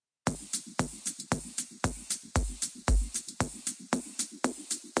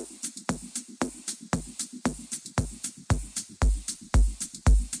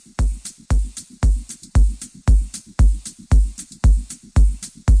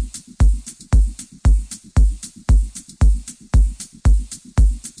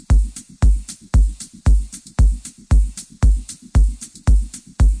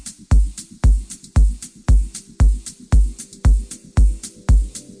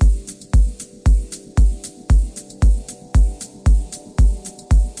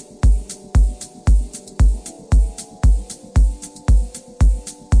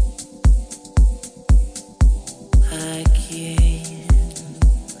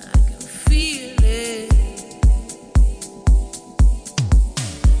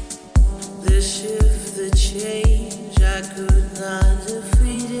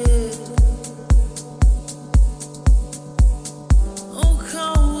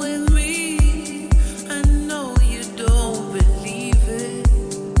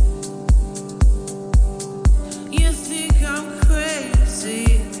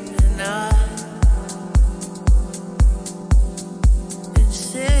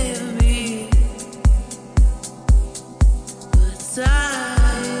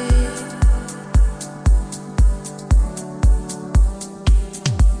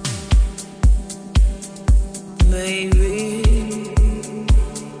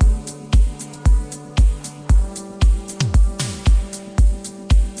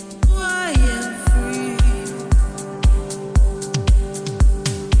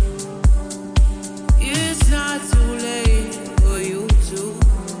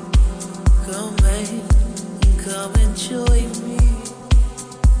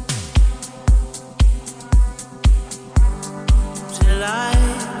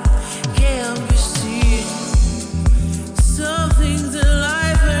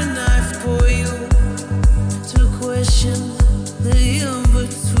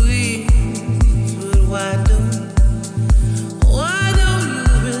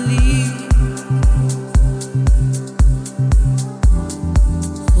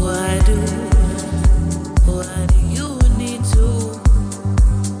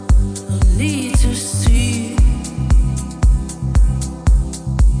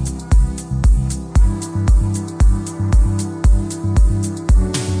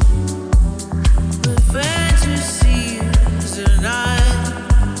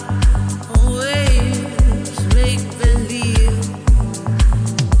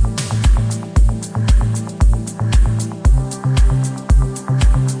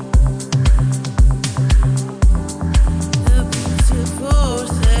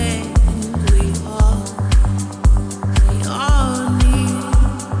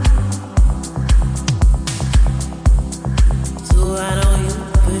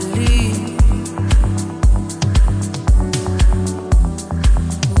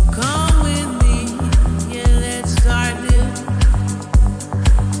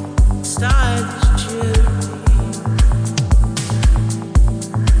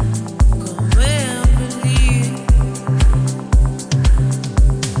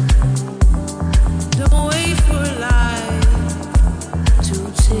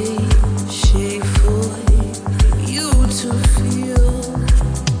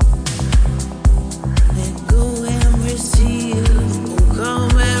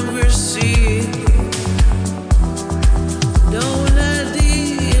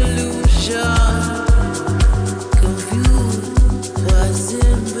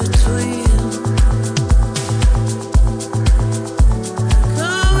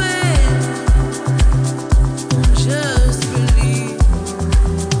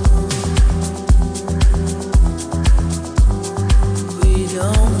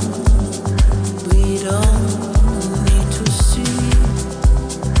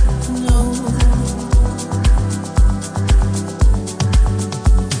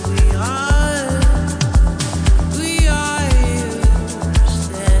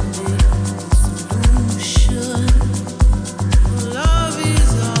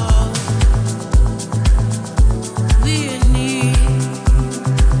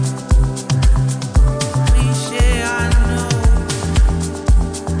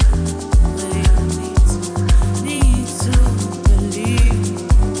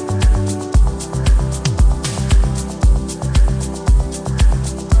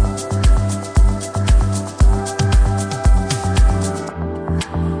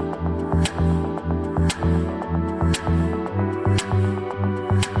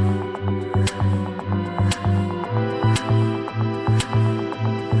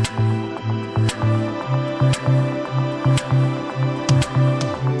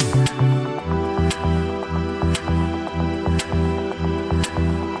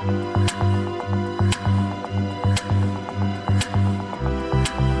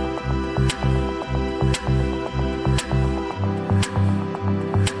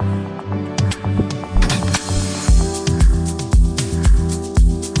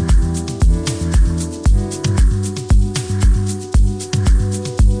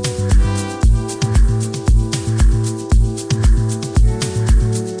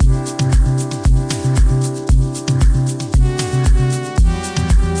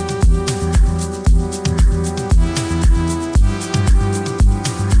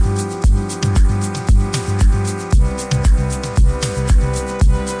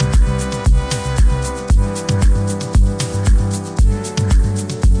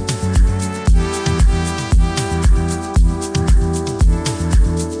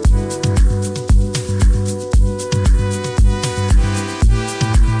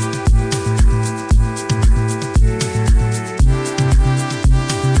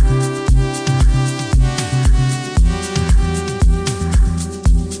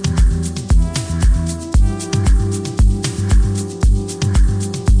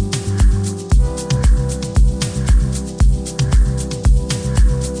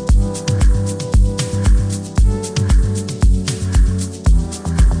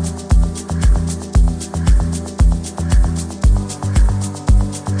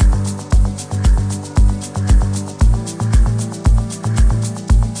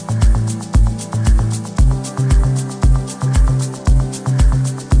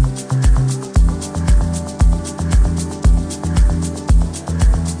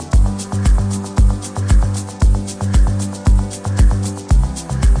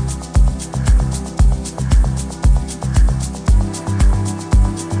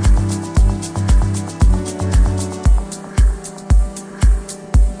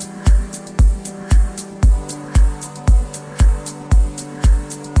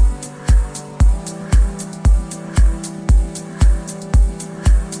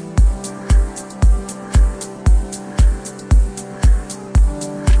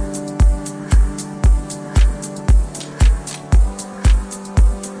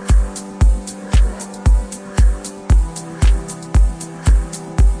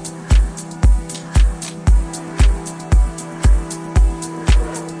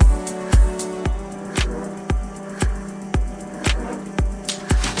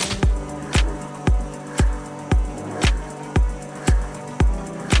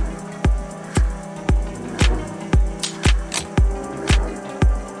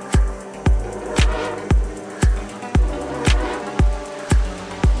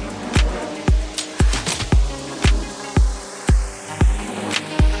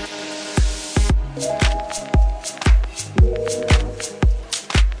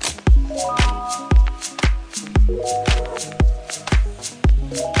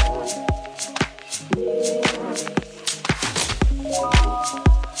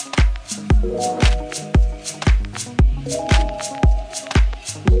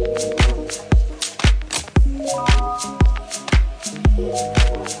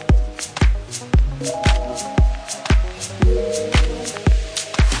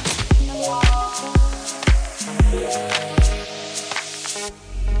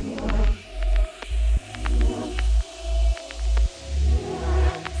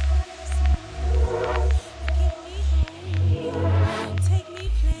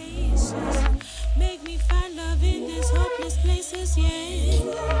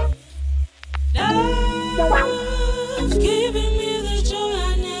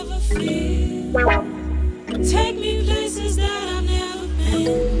Take me places that I've never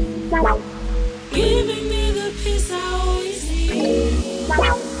been. Giving me the peace I always need.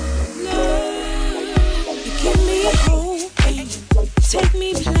 Love, you give me hope. Take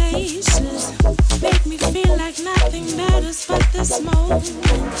me places. Make me feel like nothing matters but this moment.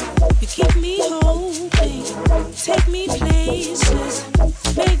 You keep me hoping. Take me places.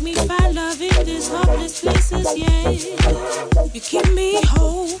 Make me find love in these hopeless places, yeah. You keep me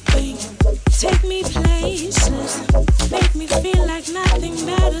hoping. Take me places. Make me feel like nothing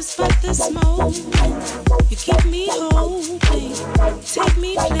matters but this moment. You keep me hoping. Take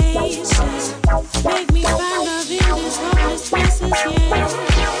me places. Make me find love in these hopeless places, yeah.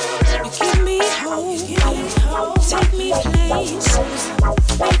 You keep me hoping. Take me places.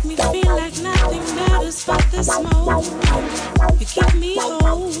 Make me feel like nothing matters but this moment. You keep me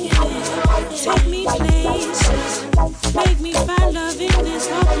hoping. Take me places. Make me find love in these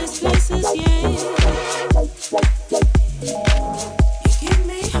hopeless places, yeah. You keep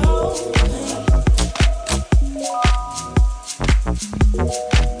me hoping.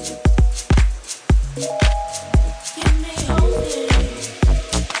 Keep me hoping.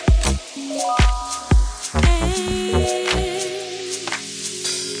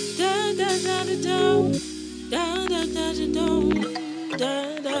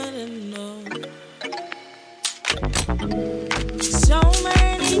 So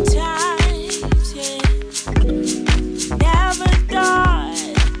many times, yeah. Never thought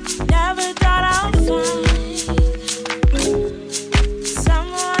I'd find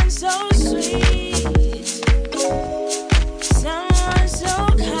someone so sweet, someone so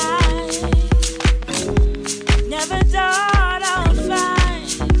kind. Never thought I'd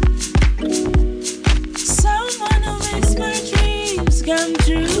find someone who makes my dreams come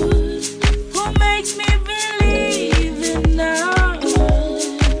true, who makes me believe in love.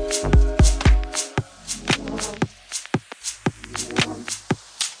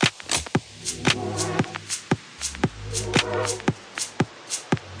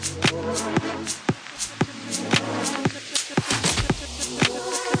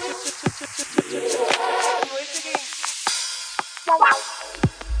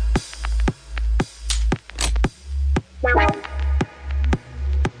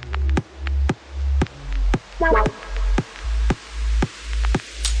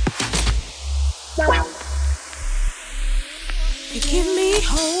 You keep me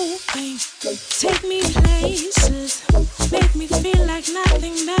hoping, take me places, make me feel like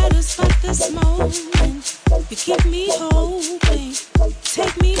nothing matters but this moment. You keep me hoping,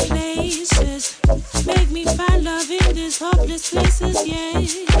 take me places, make me find love in these hopeless places, yeah.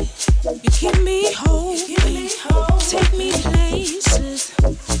 You keep me hoping, take me places,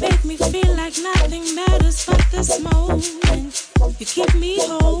 make me feel like nothing matters but this moment. You keep me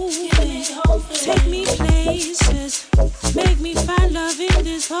hoping, take me places, make me find love in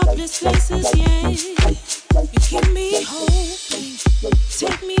these hopeless places, yeah. You keep me hoping,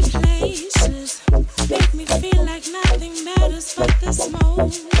 take me places, make me feel like nothing matters but this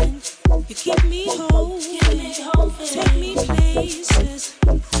moment. You keep me hoping, take me places,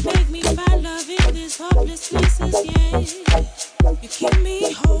 make me find love in these hopeless places, yeah. You keep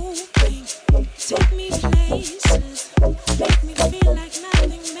me hoping, take me places, make me feel like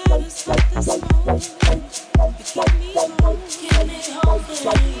nothing matters but this moment. You keep me hoping,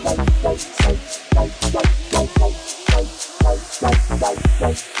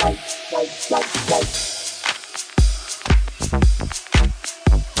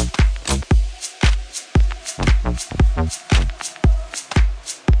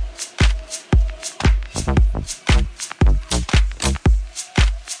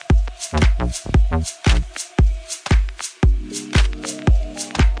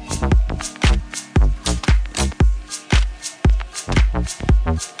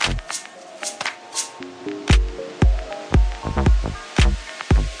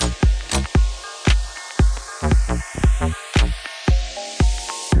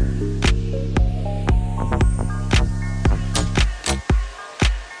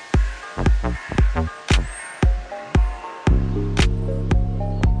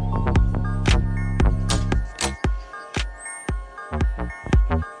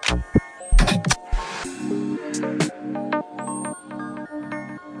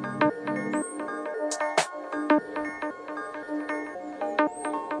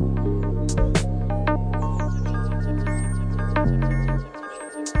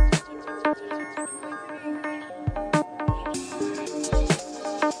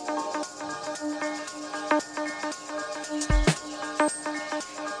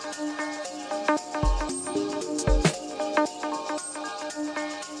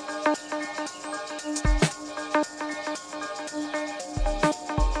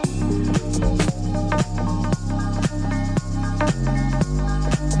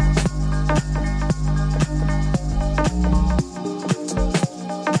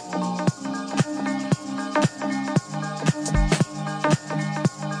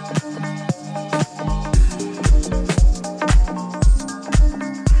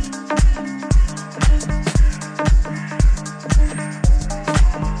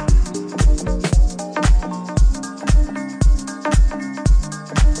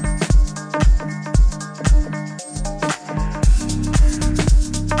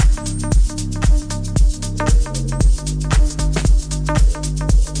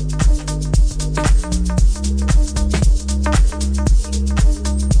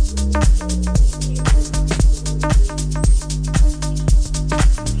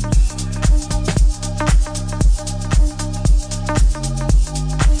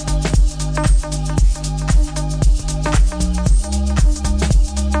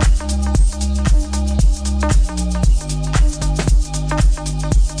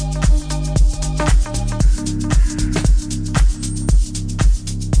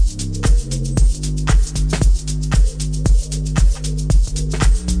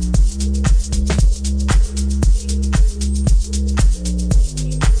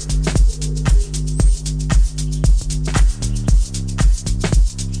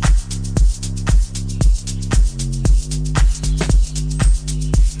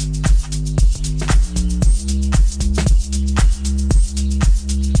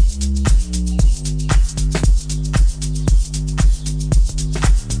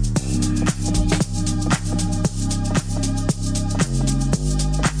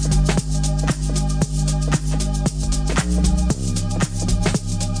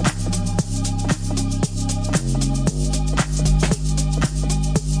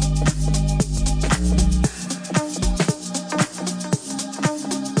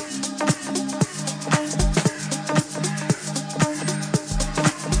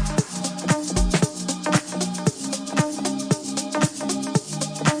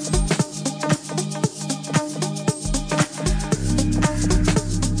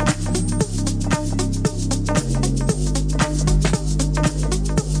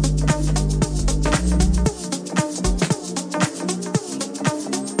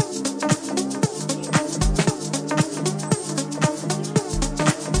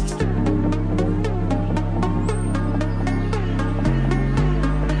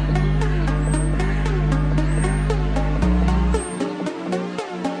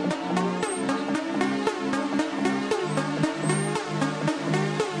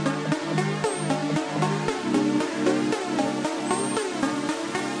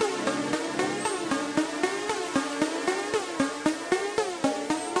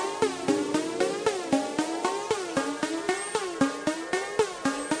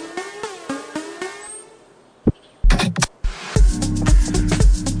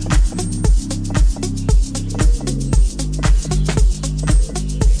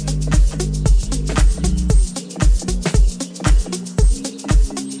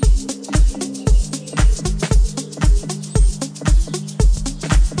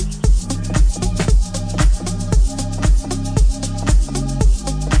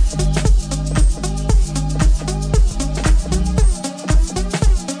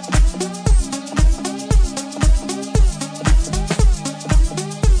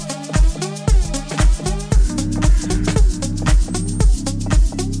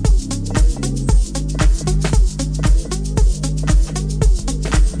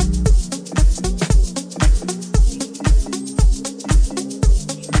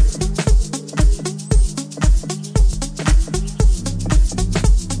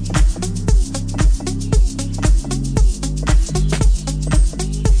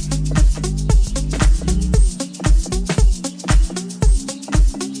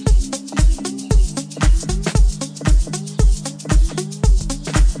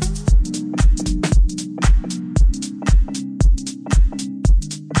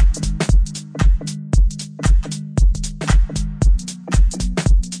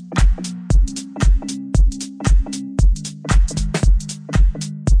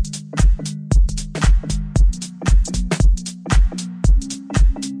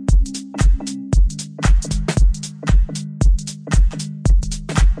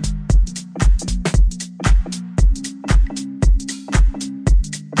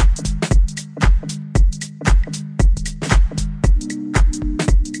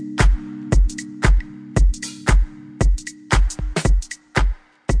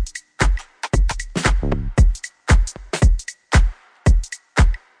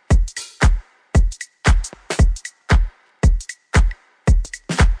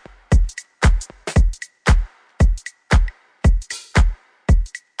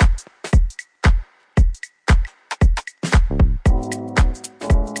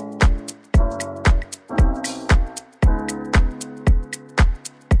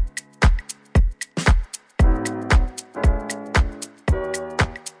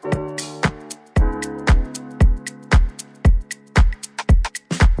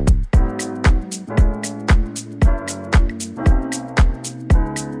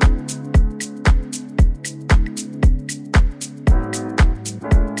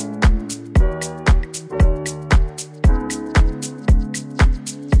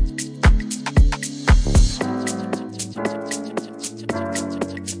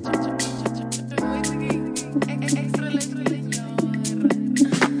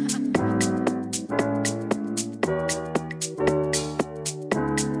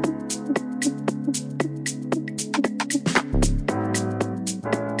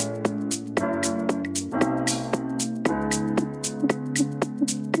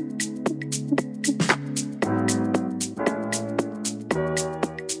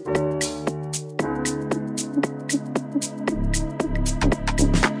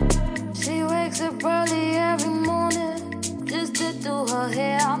 her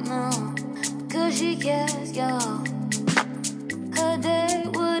hair now because she cares, yo. Her day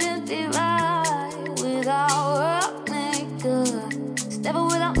wouldn't be right without her makeup. It's never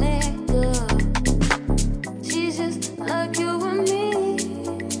without makeup. She's just like you and me,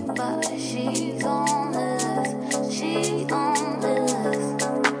 but she's on this. She's on this.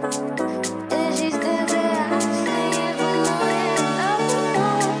 And she stands there singing for morning.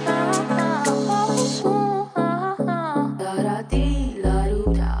 La da dee la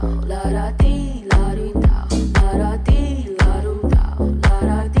doo dow, la da dee la doo dow, la da dee la doo dow, la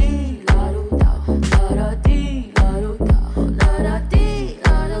da dee la doo dow, la da dee la doo dow, la da dee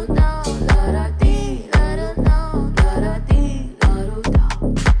la doo dow, la da dee la doo dow, la da dee la doo dow.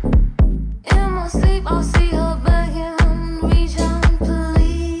 In my sleep, I'll see her begging, reach out and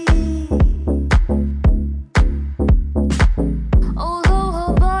plead. Although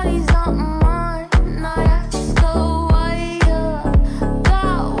her body's not mine, I ask her why,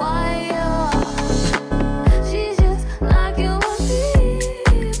 God, why? She's just like you and me,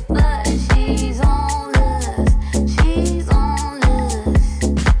 but she's on this. She's on this.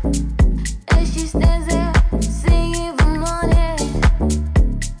 And she stands there singing for money,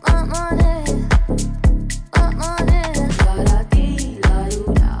 my money, my money. La da dee la doo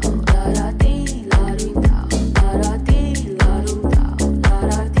dow, la da dee la doo dow, la da dee la doo dow, la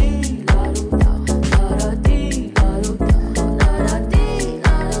da dee la doo dow, la da dee la doo dow, la da dee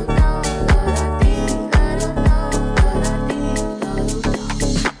la doo dow, la da dee la doo dow, la da dee la doo dow.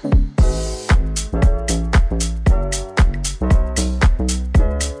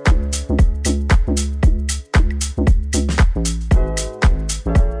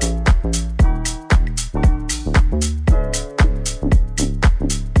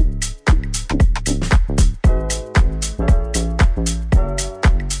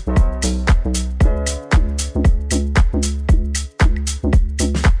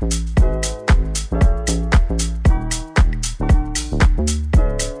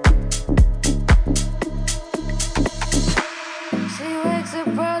 She wakes up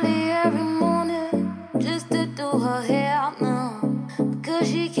early every morning just to do her hair now because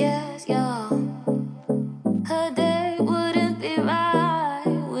she cares, yo. Her day wouldn't be right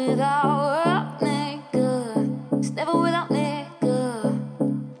without her makeup. It's never without makeup.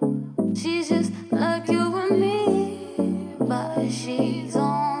 She's just like you and me, but she's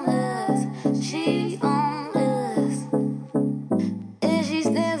on this. She's on this. And she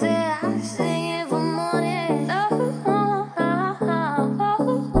stands there singing for money.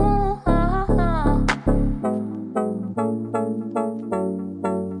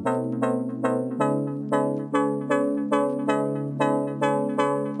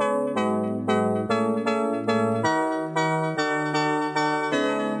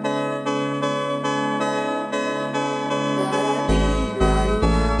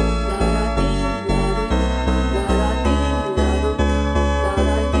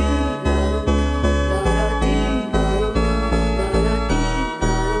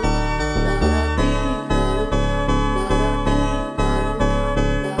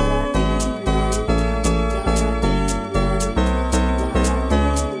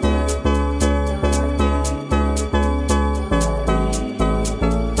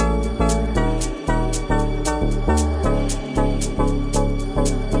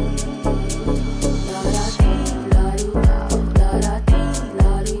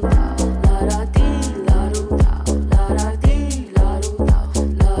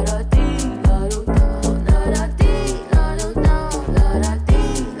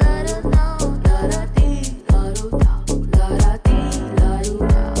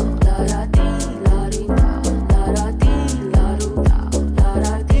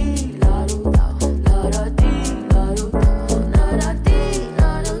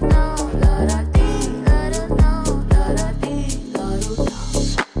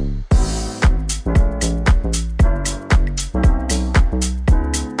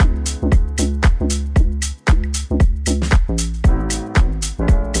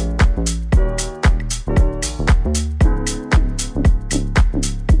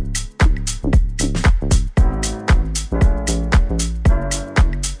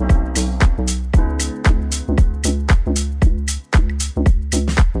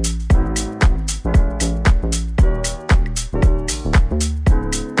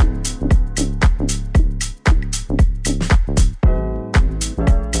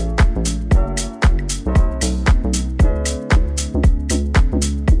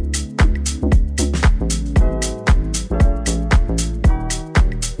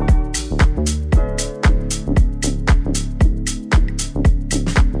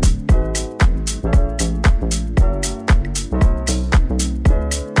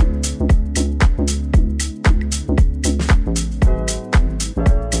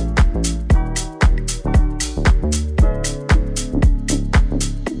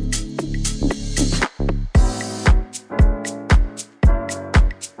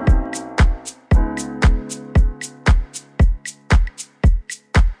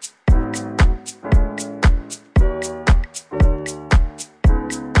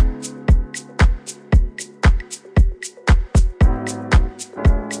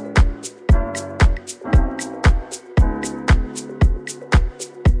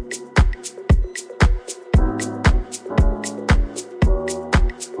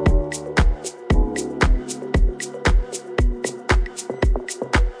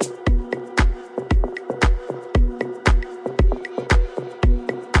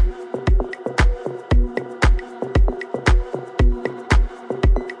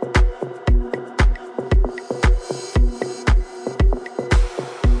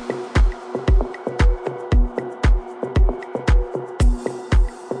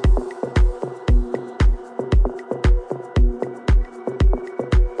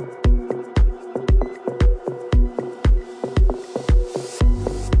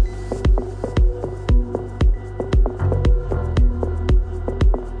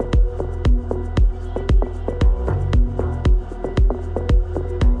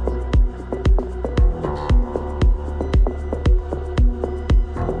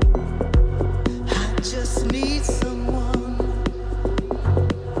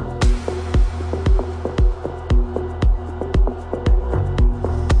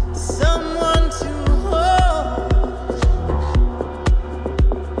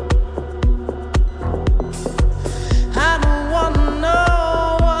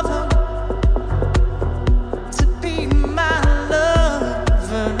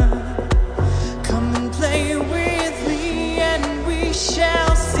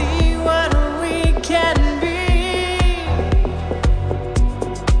 shall see what we can be.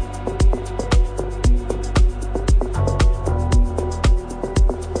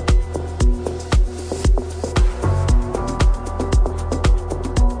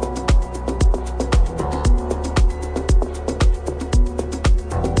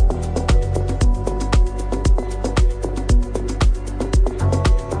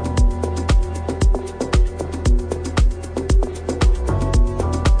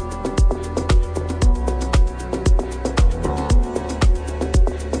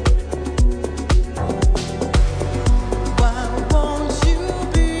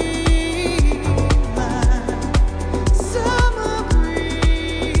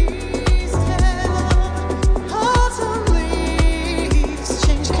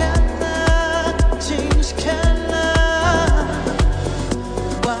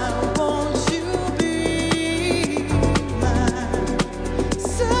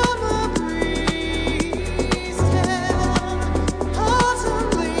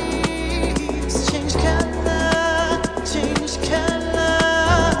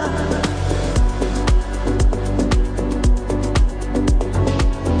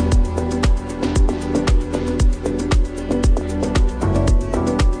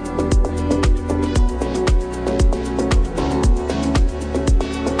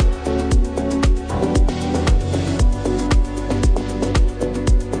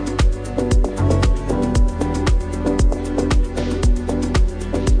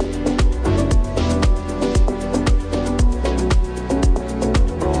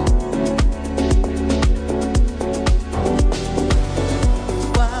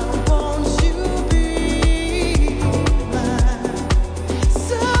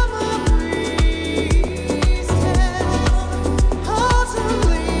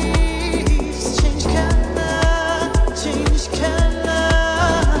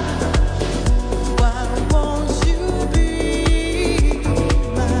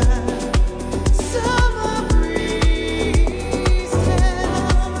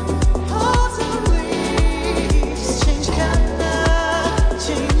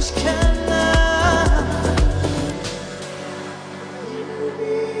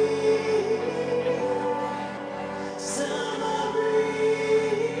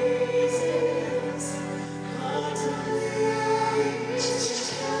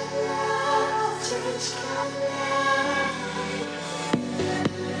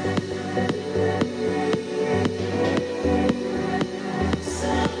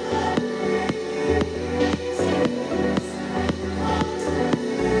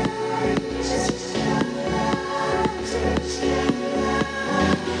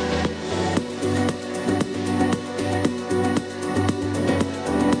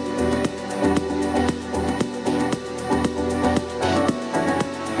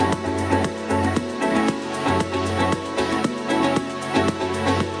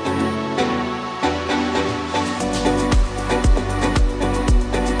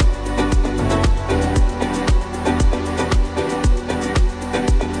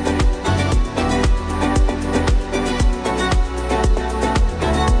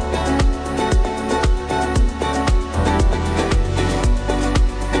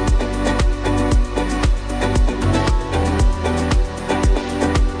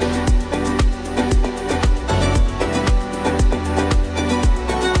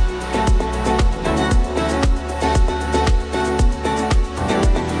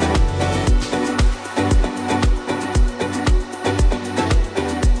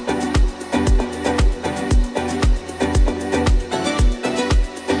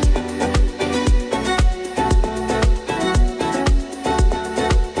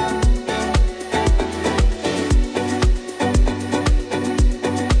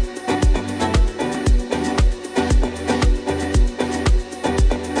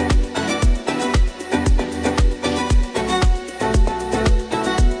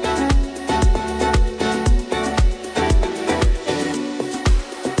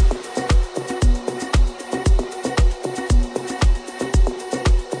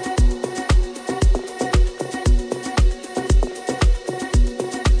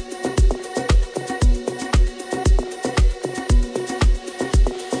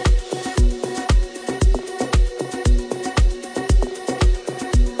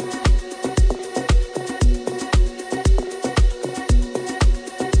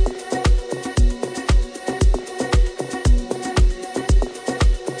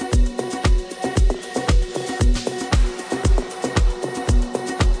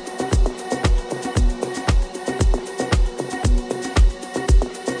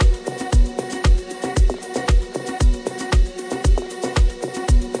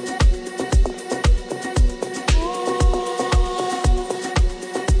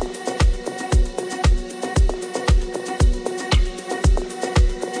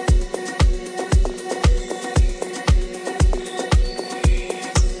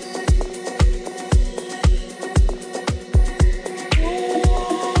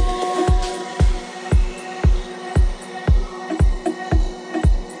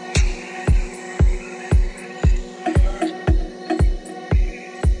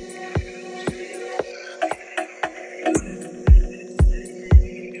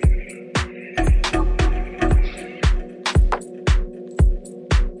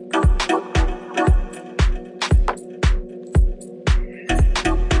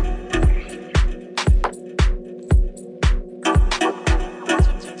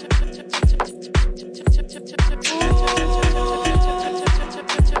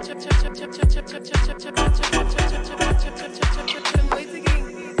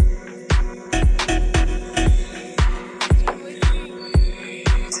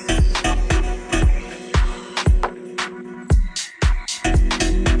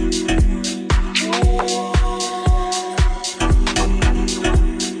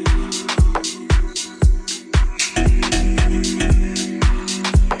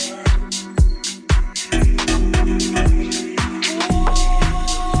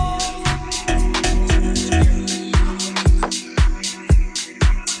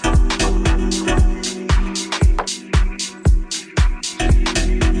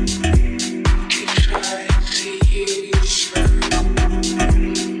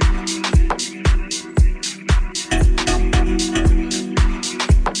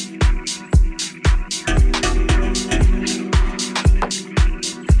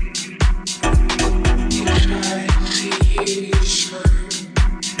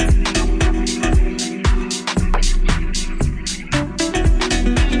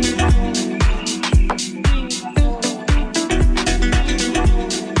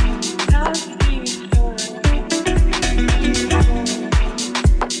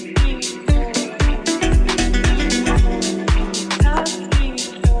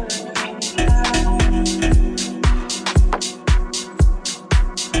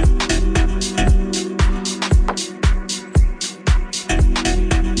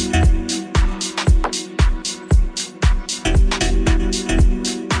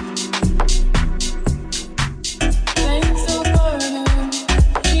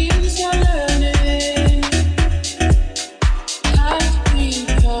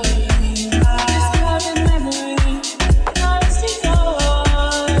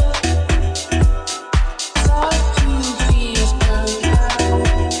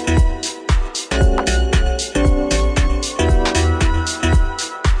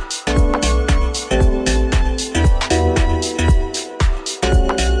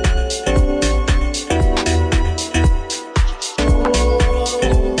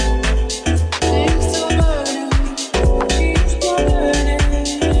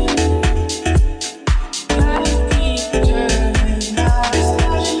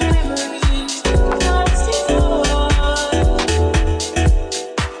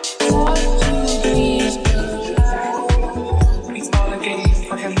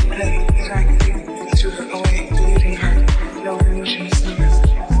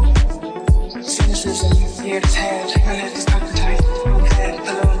 weird his head, and let his appetite move head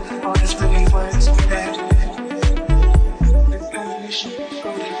alone. All his brilliant words we read. With ammunition,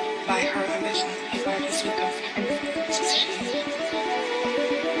 goaded by her ambition, he fired his sweet off, and this was she.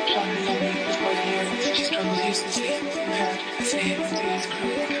 Charmeleon with golden earrings, she struggles uselessly. You heard a slave to his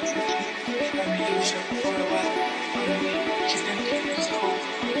crew, from her usual for a while. On Louie, she's empty, just hope.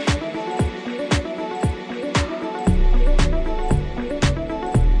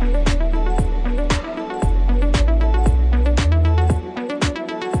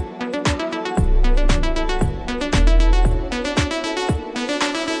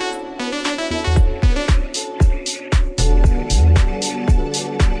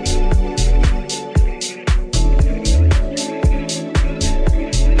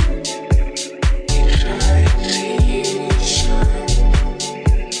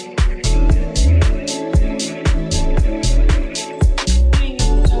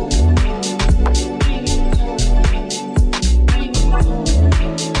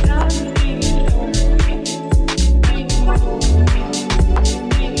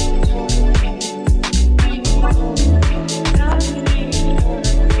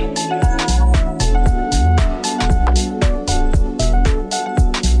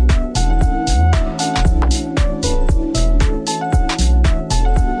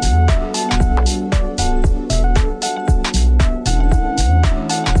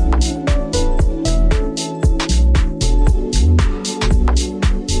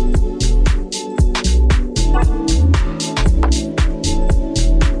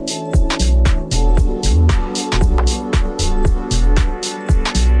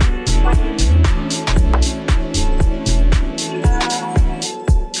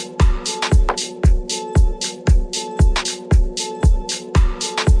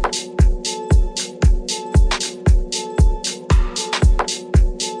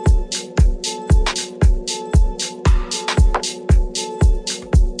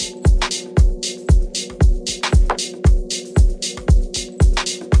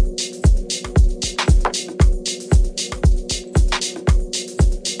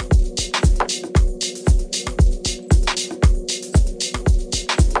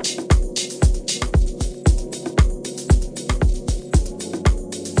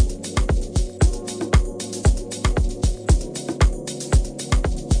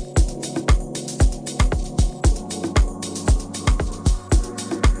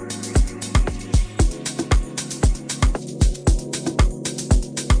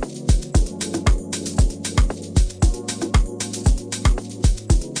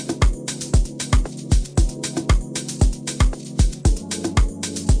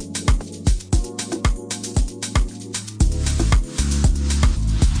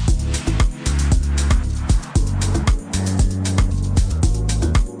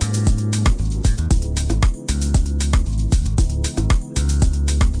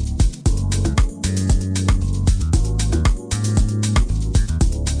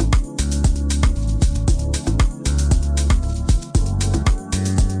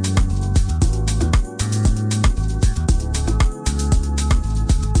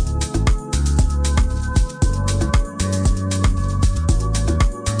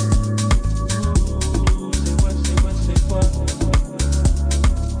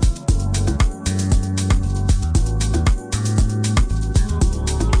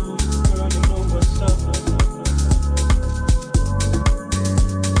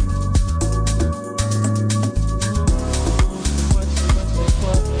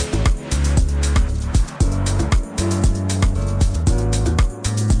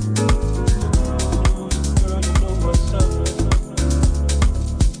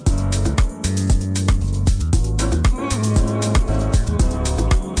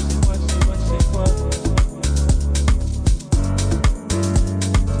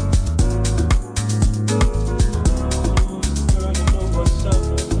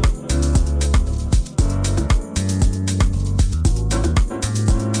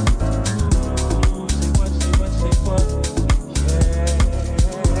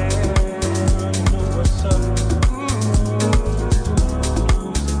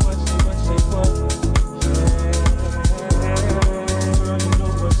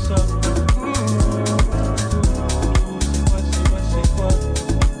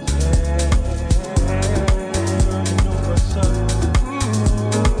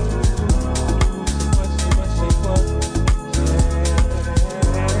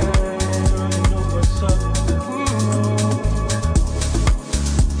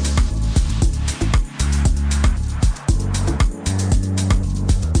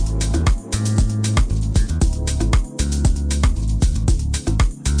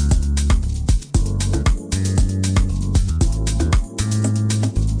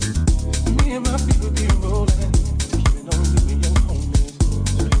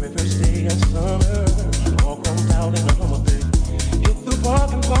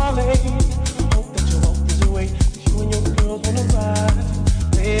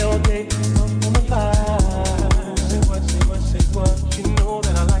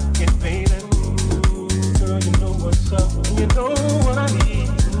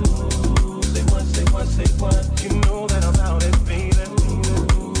 what? You know that I'm out it, baby.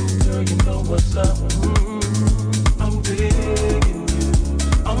 Girl, you know what's up. I'm digging you.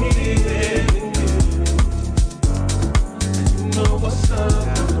 I'm digging you. And you know what's up.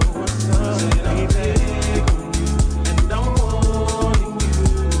 You know what's up. Said I'm digging you. And I'm wanting you.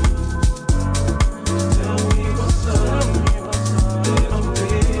 Tell me what's up. Said I'm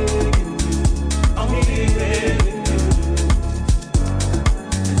digging you. I'm digging you.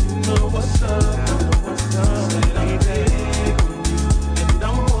 And you know what's up. You know what's up. Said I'm digging you. And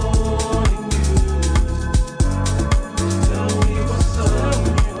I'm wanting you. Tell me what's up.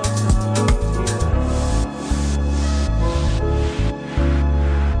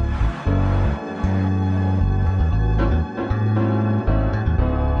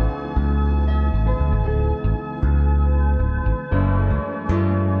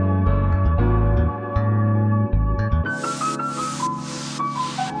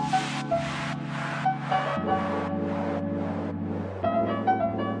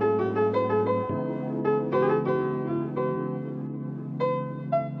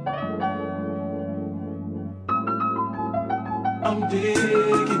 I'm digging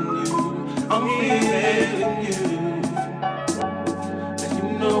you, I'm feeling you. And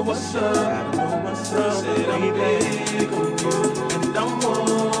you know what's up, you know what's up. Said I'm digging you, and I'm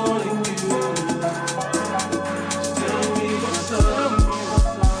wanting you. Tell me what's up.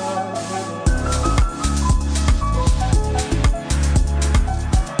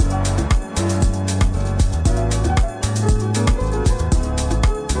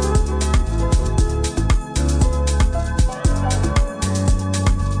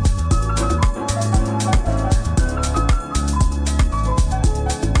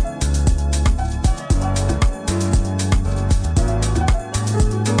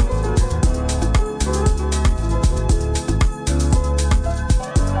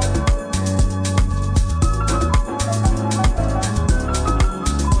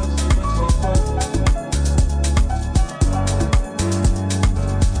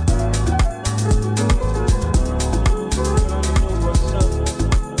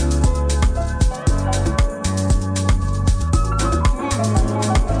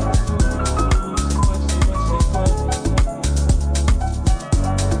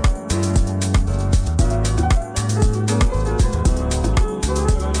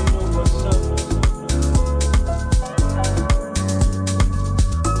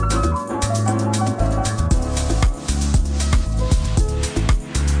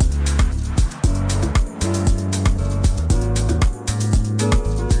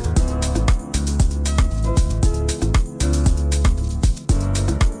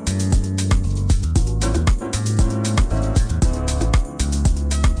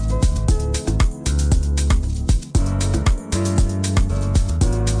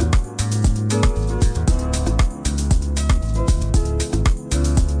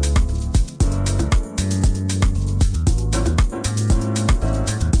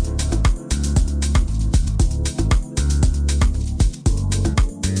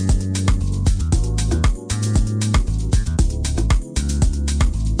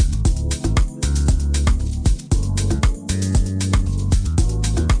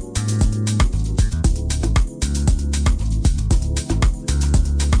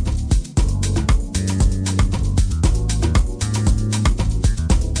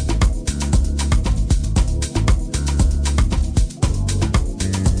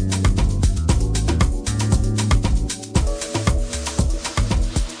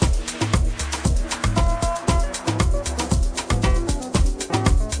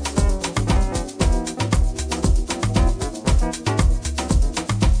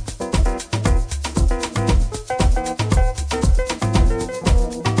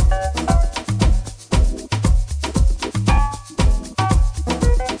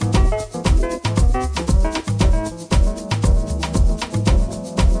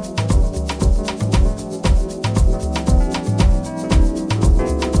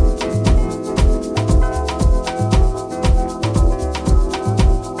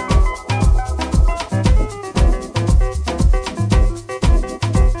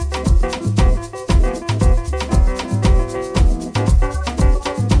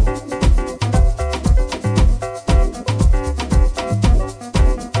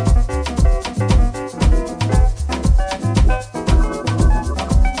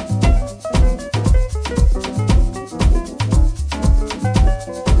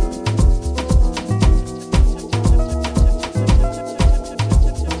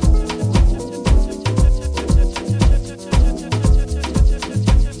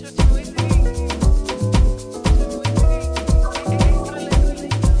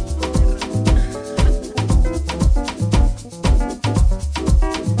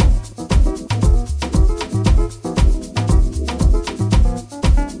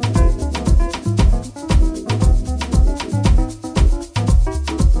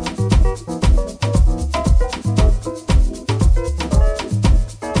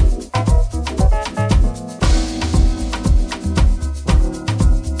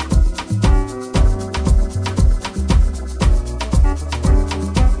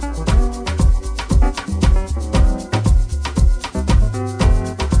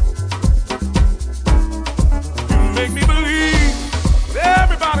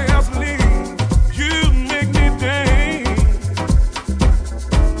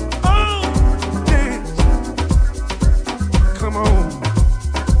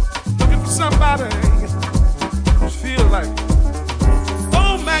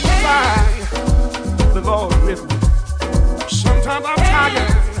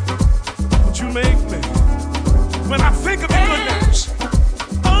 tired, but you make me. When I think of your goodness,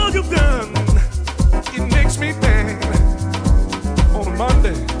 all you've done, it makes me think. On a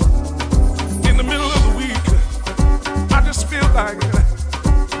Monday, in the middle of the week, I just feel like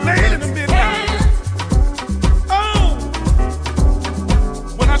late in the midnight. Oh,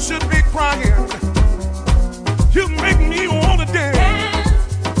 when I should be crying, you make me wanna dance.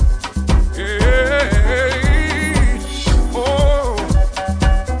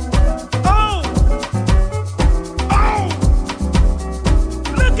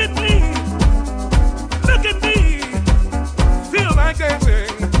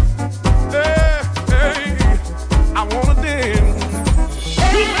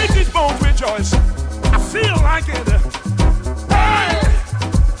 I feel like it.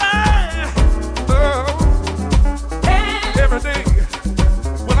 Every day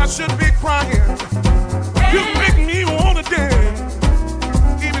when I should be crying, you make me wanna dance.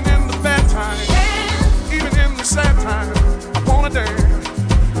 Even in the bad times, even in the sad times, I wanna dance.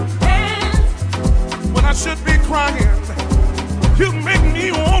 When I should be crying, you make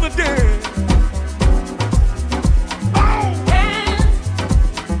me wanna dance.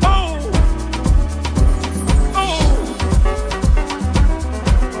 Oh.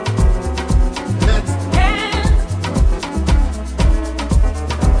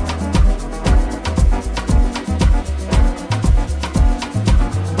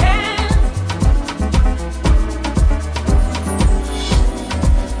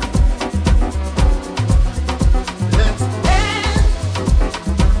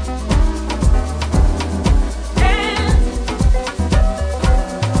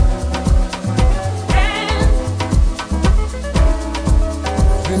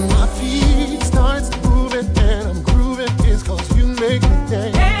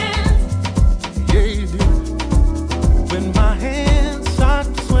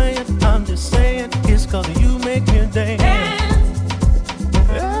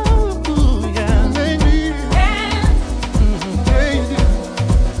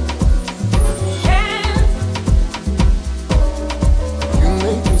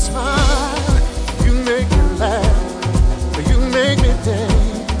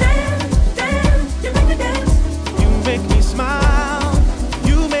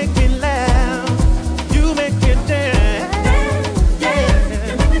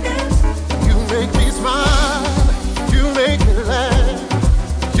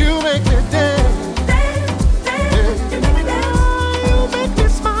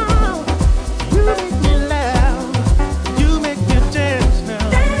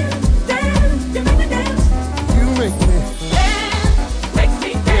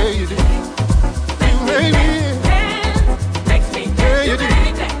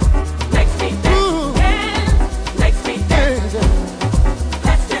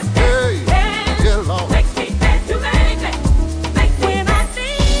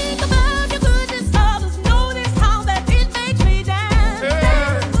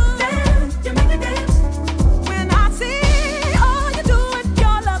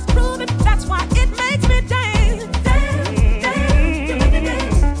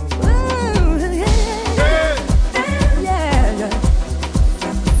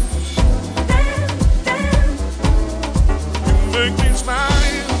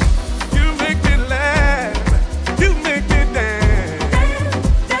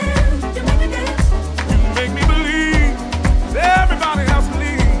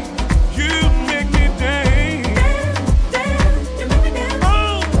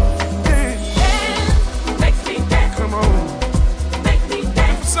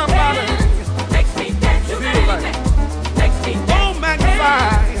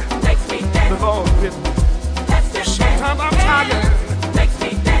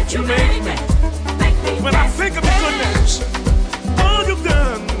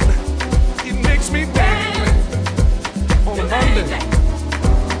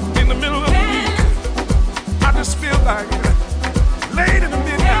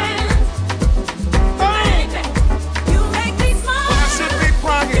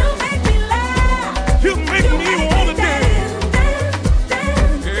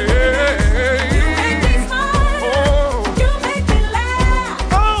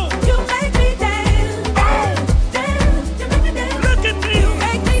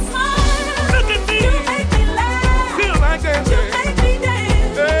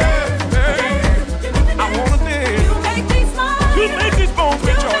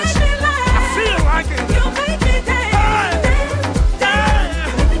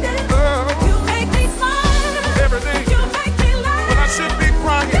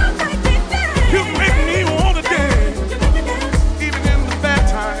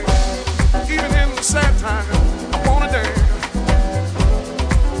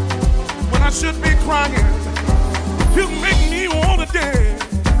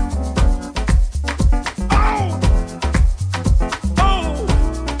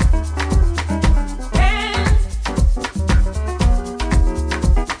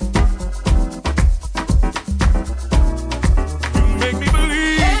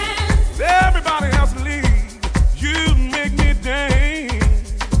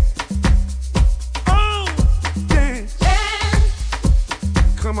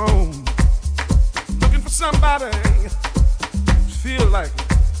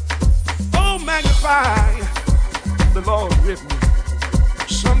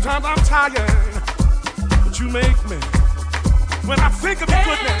 Sometimes I'm tired, but you make me. When I think of your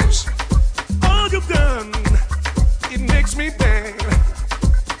goodness, all you've done, it makes me bang.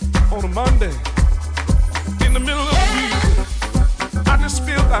 On a Monday, in the middle of the week, I just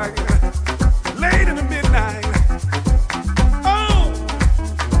feel like late in the midnight. Oh,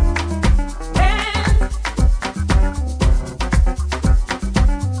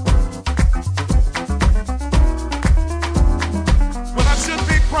 when I should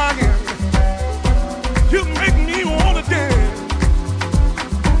be crying, you make me wanna dance.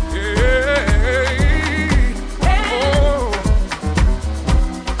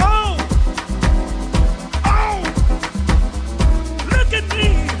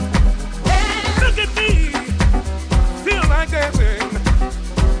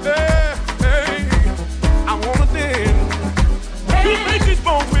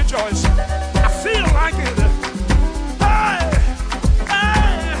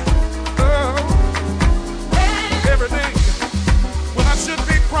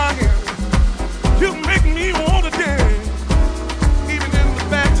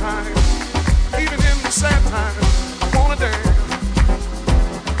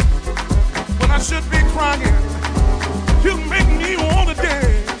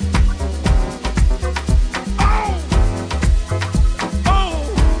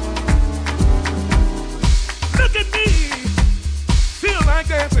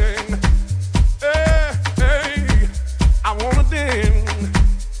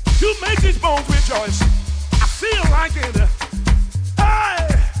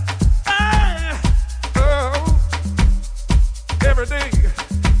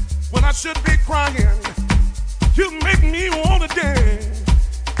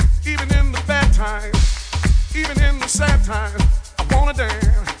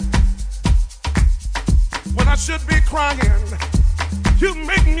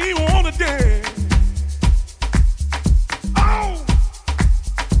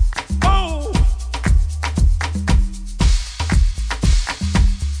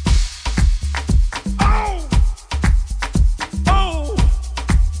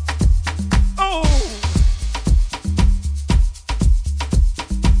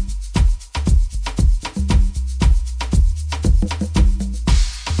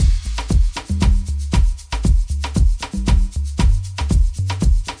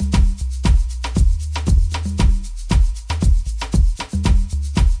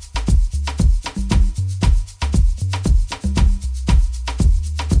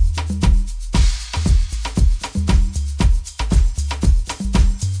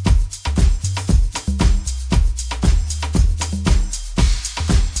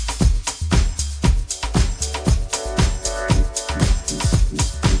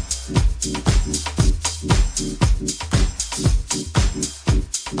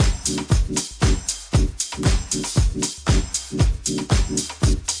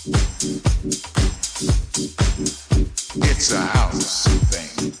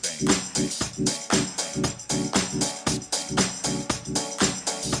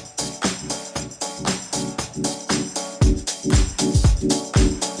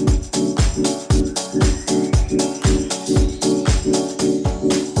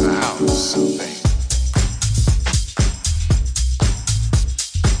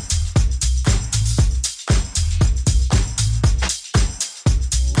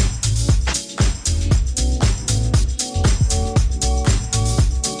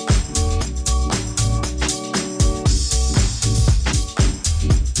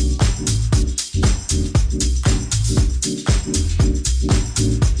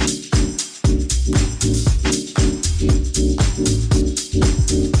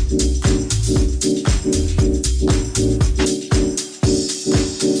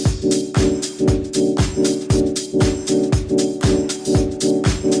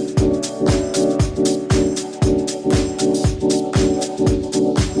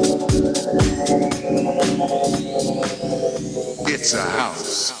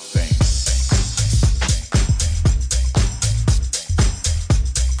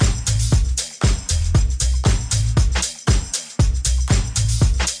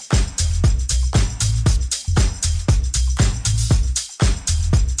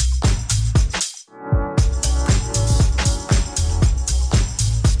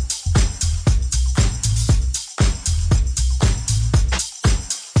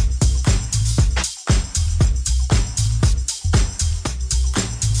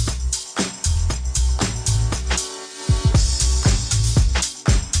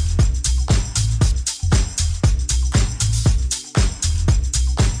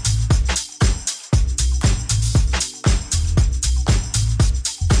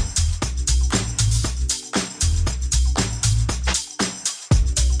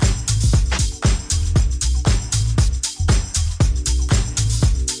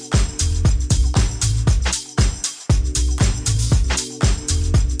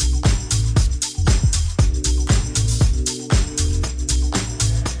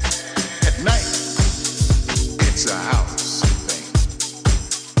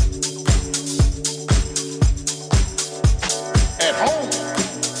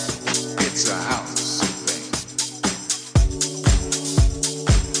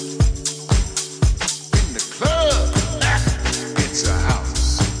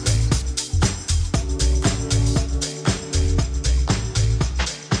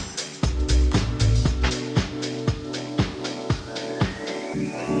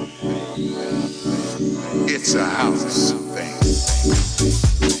 It's a house thing.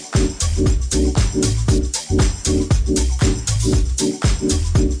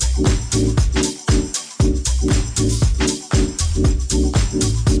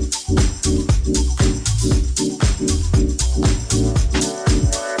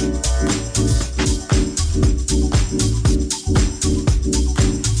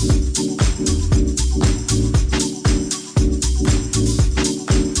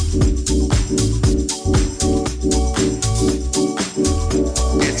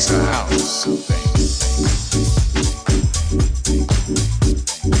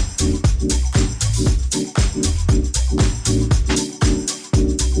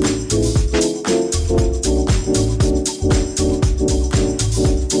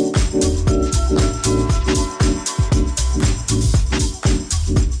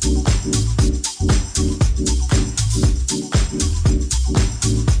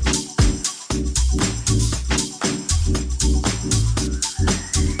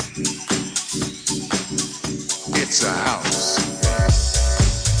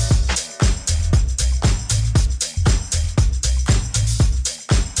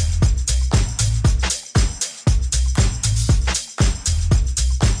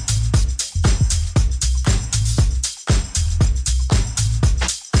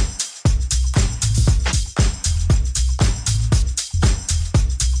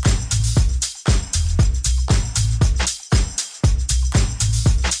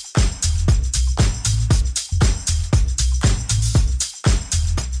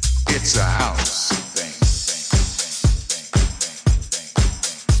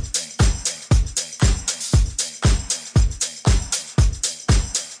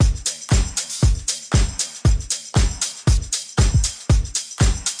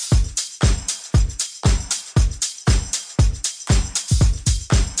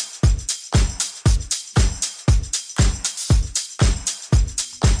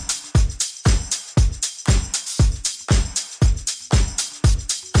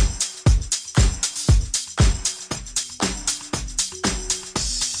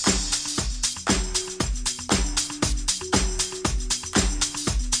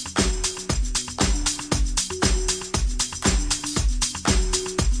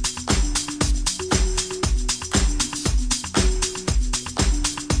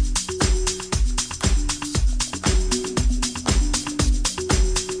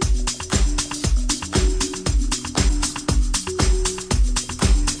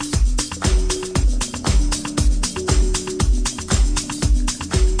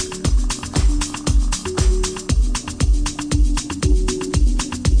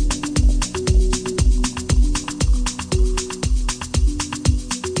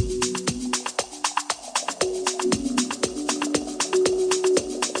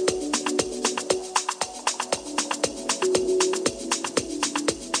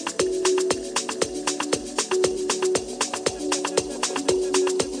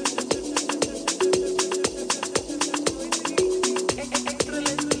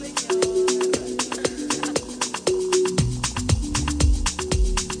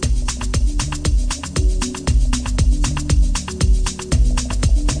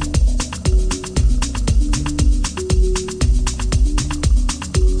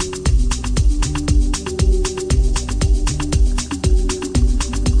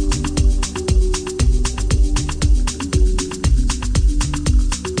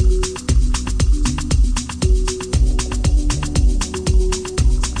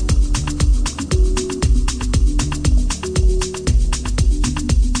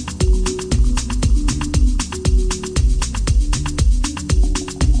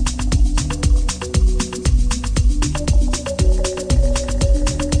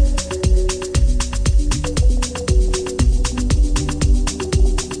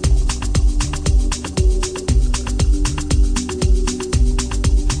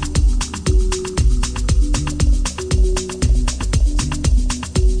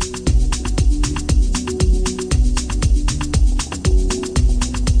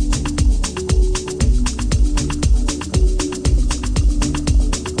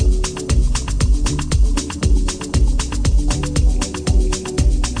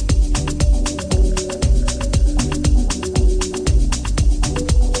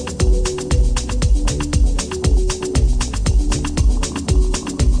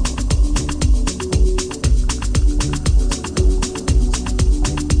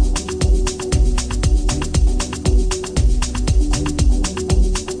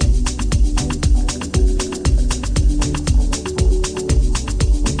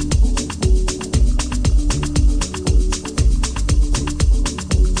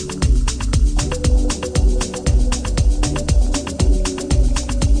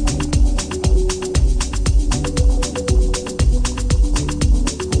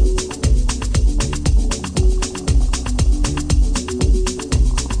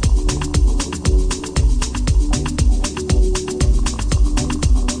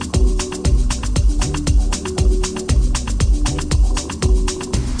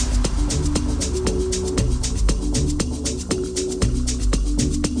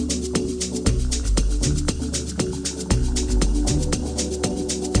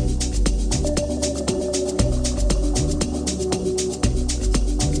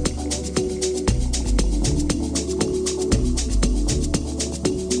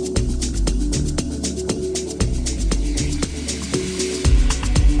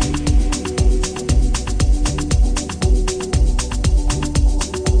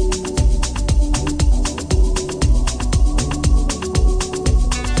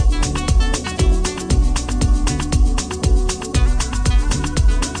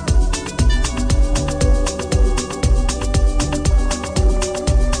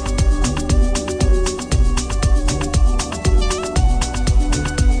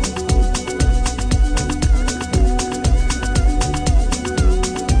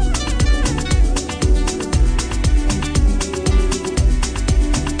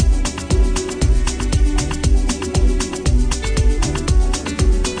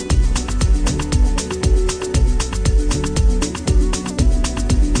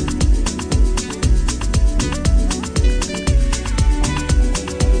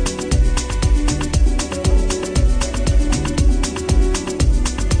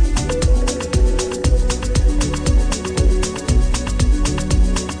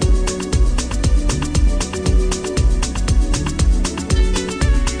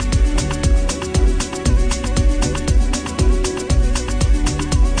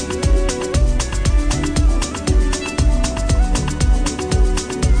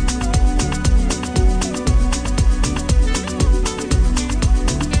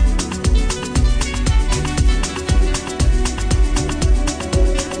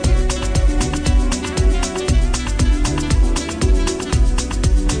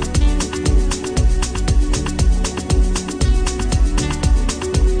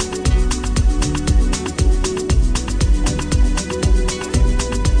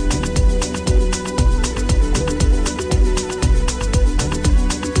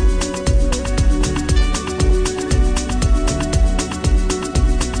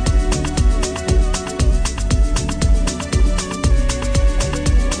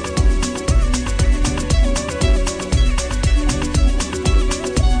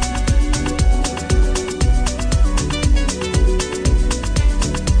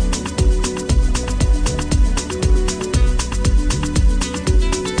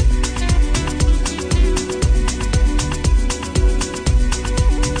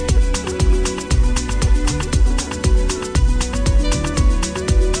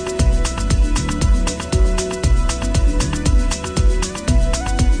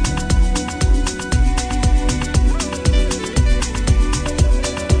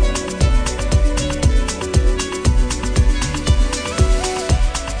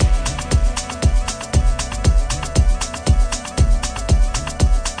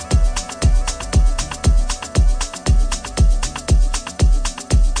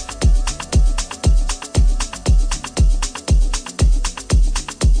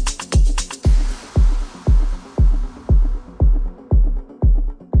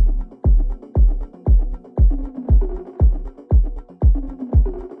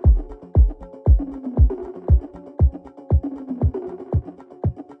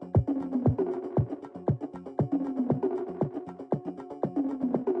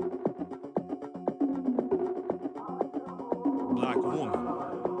 black woman.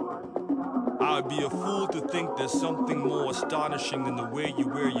 I would be a fool to think there's something more astonishing than the way you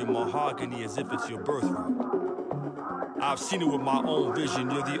wear your mahogany as if it's your birthright. I've seen it with my own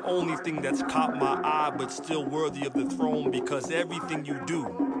vision. You're the only thing that's caught my eye, but still worthy of the throne, because everything you do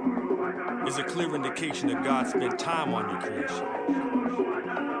is a clear indication that God spent time on your creation.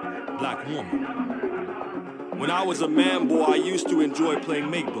 Black woman. When I was a man boy, I used to enjoy playing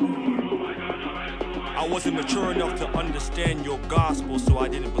make-believe. I wasn't mature enough to understand your gospel, so I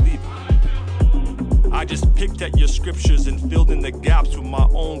didn't believe it. I just picked at your scriptures and filled in the gaps with my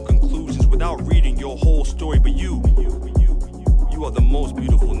own conclusions without reading your whole story. But you are the most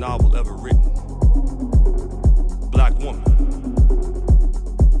beautiful novel ever written. Black woman.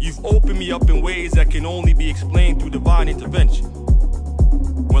 You've opened me up in ways that can only be explained through divine intervention.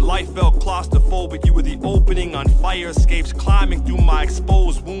 When life felt claustrophobic, you were the opening on fire escapes, climbing through my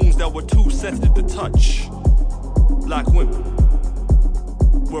exposed wounds that were too sensitive to touch. Black women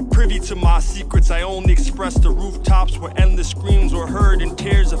were privy to my secrets. I only expressed the rooftops where endless screams were heard and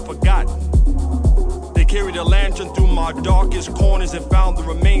tears are forgotten. They carried a lantern through my darkest corners and found the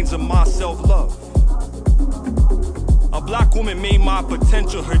remains of my self-love. A black woman made my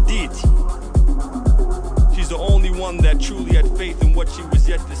potential her deity. She's the only one that truly had faith in what she was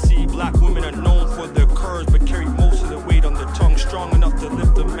yet to see. Black women are known for their courage, but carry most of their weight on their tongue, strong enough to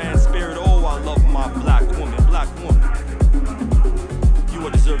lift a man's spirit. Oh, I love my black woman, black woman. You are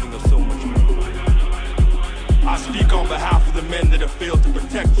deserving of so much more. I speak on behalf of the men that have failed to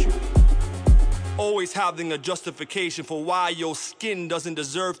protect you. Always having a justification for why your skin doesn't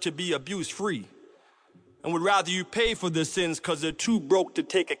deserve to be abuse-free. And would rather you pay for their sins because they're too broke to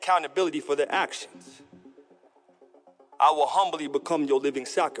take accountability for their actions. I will humbly become your living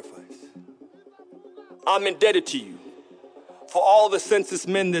sacrifice. I'm indebted to you for all the senseless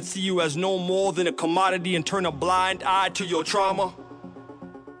men that see you as no more than a commodity and turn a blind eye to your trauma,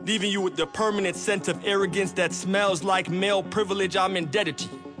 leaving you with the permanent sense of arrogance that smells like male privilege. I'm indebted to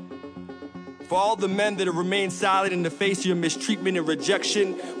you for all the men that have remained silent in the face of your mistreatment and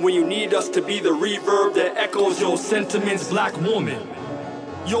rejection when you need us to be the reverb that echoes your sentiments. Black woman,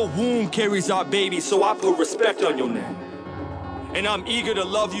 your womb carries our baby, so I put respect on your name. And I'm eager to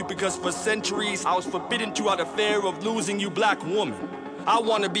love you because for centuries I was forbidden to out of fear of losing you. Black woman, I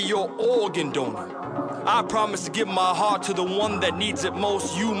want to be your organ donor. I promise to give my heart to the one that needs it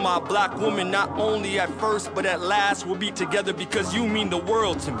most. You, my black woman, not only at first but at last will be together because you mean the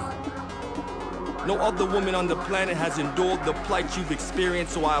world to me. No other woman on the planet has endured the plight you've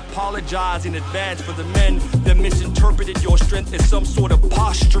experienced, so I apologize in advance for the men that misinterpreted your strength as some sort of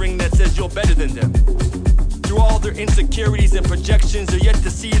posturing that says you're better than them. Through all their insecurities and projections, they're yet to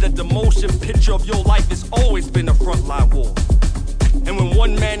see that the motion picture of your life has always been a frontline war. And when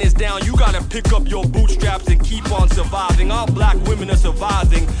one man is down, you gotta pick up your bootstraps and keep on surviving. All black women are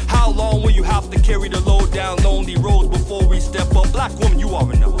surviving. How long will you have to carry the load down lonely roads before we step up? Black woman, you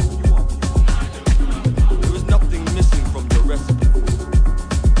are enough. There is nothing missing from your recipe.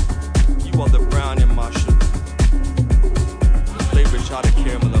 You are the brown in my sugar, the flavor shot of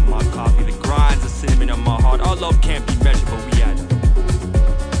caramel in my coffee, the grinds of cinnamon in my heart. Our love can't be measured, but we add it.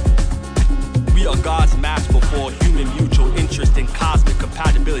 We are God's match before human mutual interest and cosmic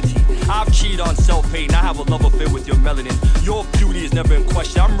compatibility. I've cheated on self-hate and I have a love affair with your melanin. Your beauty is never in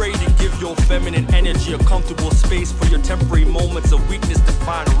question. I'm ready to give your feminine energy a comfortable space for your temporary moments of weakness to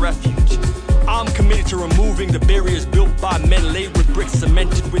find refuge. I'm committed to removing the barriers built by men laid with bricks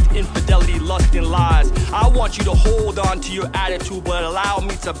cemented with infidelity, lust, and lies. I want you to hold on to your attitude, but allow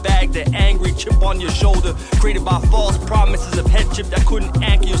me to bag the angry chip on your shoulder created by false promises of headship that couldn't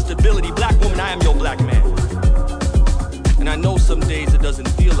anchor your stability. Black woman, I am your black man. And I know some days it doesn't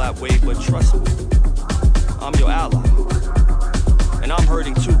feel that way, but trust me, I'm your ally. And I'm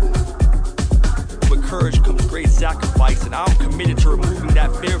hurting too. With courage comes great sacrifice, and I'm committed to removing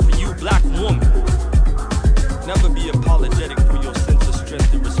that fear for you, black woman. Never be apologetic for your sense of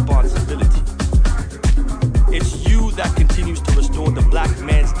strength and responsibility. It's you that continues to restore the black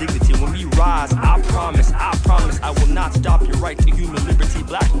man's dignity. When we rise, I promise I will not stop your right to human liberty.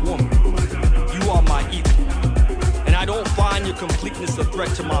 Black woman, you are my equal, and I don't find your completeness a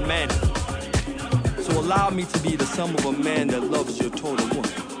threat to my manhood. So allow me to be the sum of a man that loves your total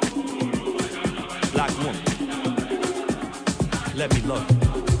woman. Black woman, let me love you.